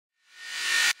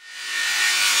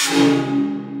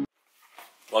Welcome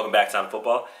back to On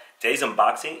Football. Today's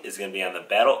unboxing is going to be on the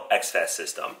Battle XFast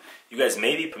system. You guys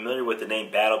may be familiar with the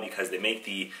name Battle because they make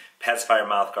the pacifier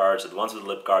mouth guards, or the ones with the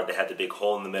lip guard. They have the big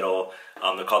hole in the middle.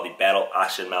 They're called the Battle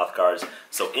Oxygen mouth guards.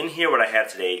 So in here what I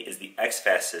have today is the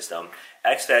XFast system.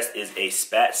 XFast is a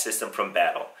Spat system from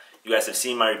Battle. You guys have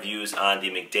seen my reviews on the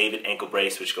McDavid ankle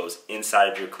brace, which goes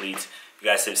inside of your cleats. You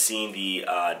guys have seen the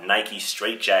Nike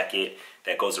straight jacket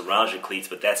that goes around your cleats,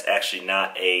 but that's actually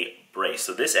not a brace.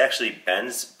 So this actually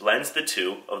blends the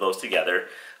two of those together,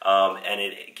 and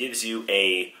it gives you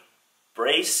a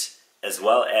brace as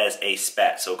well as a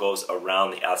spat, so it goes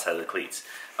around the outside of the cleats.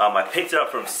 I picked it up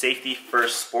from Safety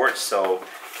First Sports, so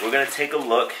we're going to take a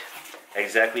look at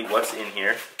exactly what's in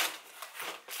here.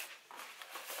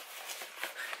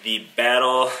 The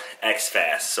Battle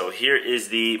XFast. So here is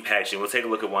the packaging. We'll take a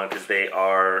look at one because they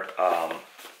are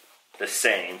the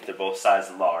same. They're both size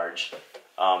large.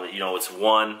 You know, it's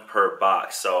one per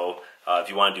box. So if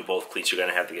you want to do both cleats, you're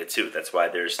going to have to get two. That's why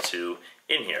there's two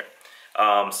in here.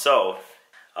 I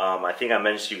think I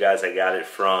mentioned to you guys I got it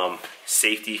from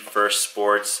Safety First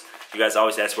Sports. You guys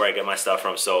always ask where I get my stuff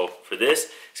from. So for this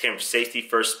came from Safety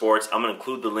First Sports. I'm going to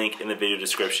include the link in the video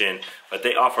description. But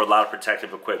they offer a lot of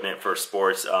protective equipment for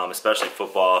sports, especially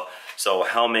football. So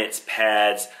helmets,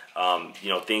 pads, you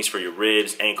know, things for your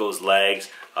ribs, ankles, legs.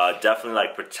 Definitely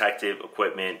like protective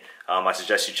equipment. I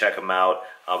suggest you check them out.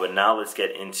 But now let's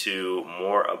get into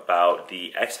more about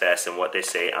the XFast and what they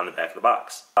say on the back of the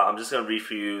box. I'm just going to read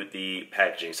for you the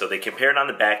packaging. So they compare it on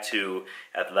the back to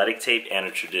athletic tape and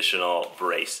a traditional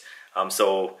brace.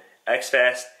 So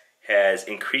XFast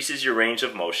increases your range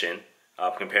of motion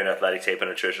compared to athletic tape and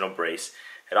a traditional brace.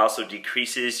 It also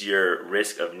decreases your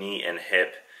risk of knee and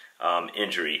hip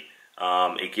injury.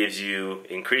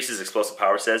 It increases explosive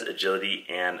power, says, agility,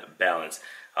 and balance.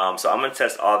 So I'm going to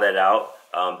test all that out.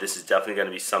 This is definitely going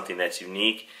to be something that's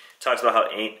unique. It talks about how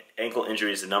ankle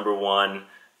injury is the #1,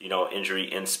 you know, injury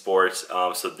in sports.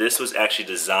 So this was actually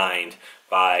designed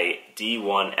by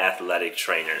D1 athletic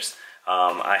trainers.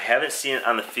 I haven't seen it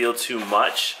on the field too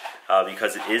much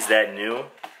because it is that new.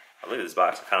 Oh, look at this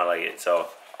box. I kind of like it. So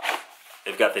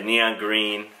they've got the neon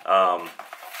green.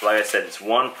 Like I said, it's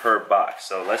one per box.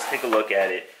 So let's take a look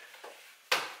at it.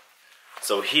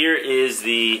 So here is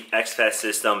the XFast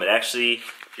system. It actually,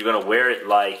 you're going to wear it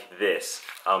like this.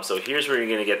 So here's where you're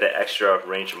going to get that extra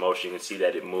range of motion. You can see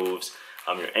that it moves.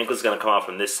 Your ankle is going to come out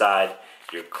from this side.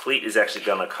 Your cleat is actually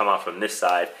going to come out from this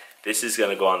side. This is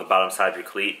going to go on the bottom side of your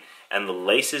cleat. And the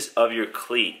laces of your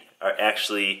cleat are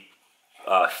actually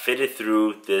fitted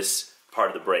through this part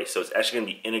of the brace. So it's actually going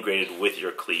to be integrated with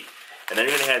your cleat. And then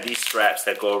you're going to have these straps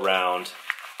that go around.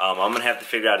 I'm going to have to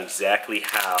figure out exactly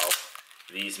how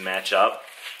these match up,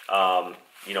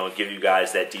 you know, and give you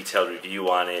guys that detailed review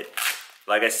on it.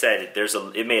 Like I said,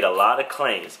 it made a lot of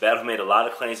claims. Battle made a lot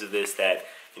of claims of this, that,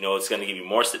 you know, it's going to give you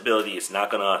more stability. It's not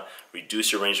going to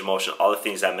reduce your range of motion, all the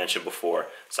things I mentioned before.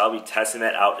 So I'll be testing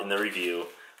that out in the review.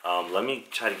 Let me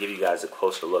try to give you guys a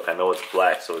closer look. I know it's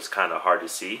black, so it's kind of hard to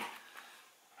see.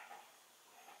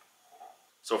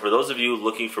 So for those of you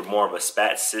looking for more of a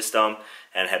spat system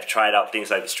and have tried out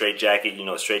things like the straight jacket, you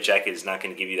know, the straight jacket is not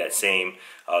going to give you that same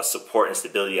support and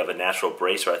stability of a natural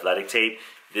brace or athletic tape.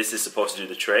 This is supposed to do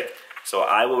the trick. So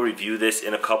I will review this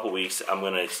in a couple weeks. I'm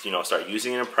going to, you know, start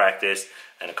using it in practice.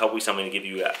 In a couple weeks, I'm going to give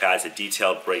you guys a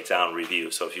detailed breakdown review.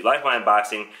 So if you like my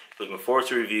unboxing, looking forward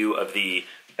to a review of the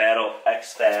Battle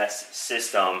XFast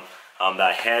system that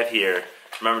I have here.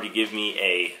 Remember to give me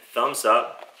a thumbs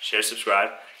up, share, subscribe,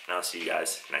 and I'll see you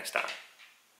guys next time.